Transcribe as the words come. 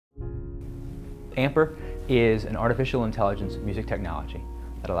Amper is an artificial intelligence music technology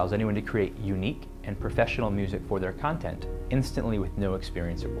that allows anyone to create unique and professional music for their content instantly with no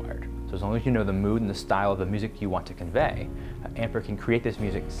experience required. So as long as you know the mood and the style of the music you want to convey, Amper can create this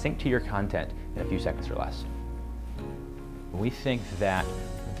music synced to your content in a few seconds or less. We think that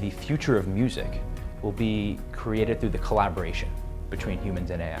the future of music will be created through the collaboration between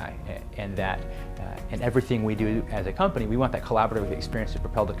humans and AI, and that in everything we do as a company, we want that collaborative experience to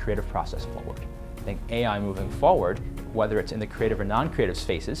propel the creative process forward. I think AI moving forward, whether it's in the creative or non-creative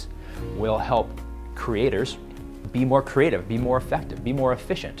spaces, will help creators be more creative, be more effective, be more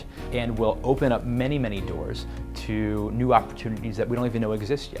efficient, and will open up many, many doors to new opportunities that we don't even know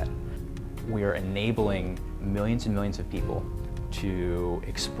exist yet. We are enabling millions and millions of people to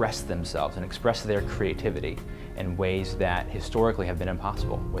express themselves and express their creativity in ways that historically have been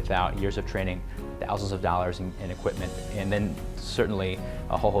impossible without years of training, thousands of dollars in equipment, and then certainly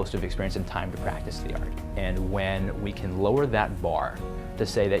a whole host of experience and time to practice the art. And when we can lower that bar to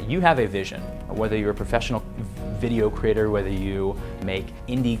say that you have a vision, whether you're a professional video creator, whether you make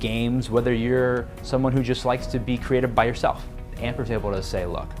indie games, whether you're someone who just likes to be creative by yourself, Amper's able to say,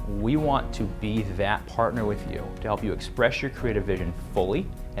 look, we want to be that partner with you to help you express your creative vision fully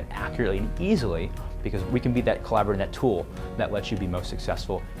and accurately and easily, because we can be that collaborator, that tool that lets you be most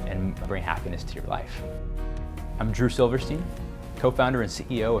successful and bring happiness to your life. I'm Silverstein, co-founder and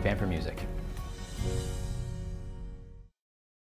CEO of Amper Music.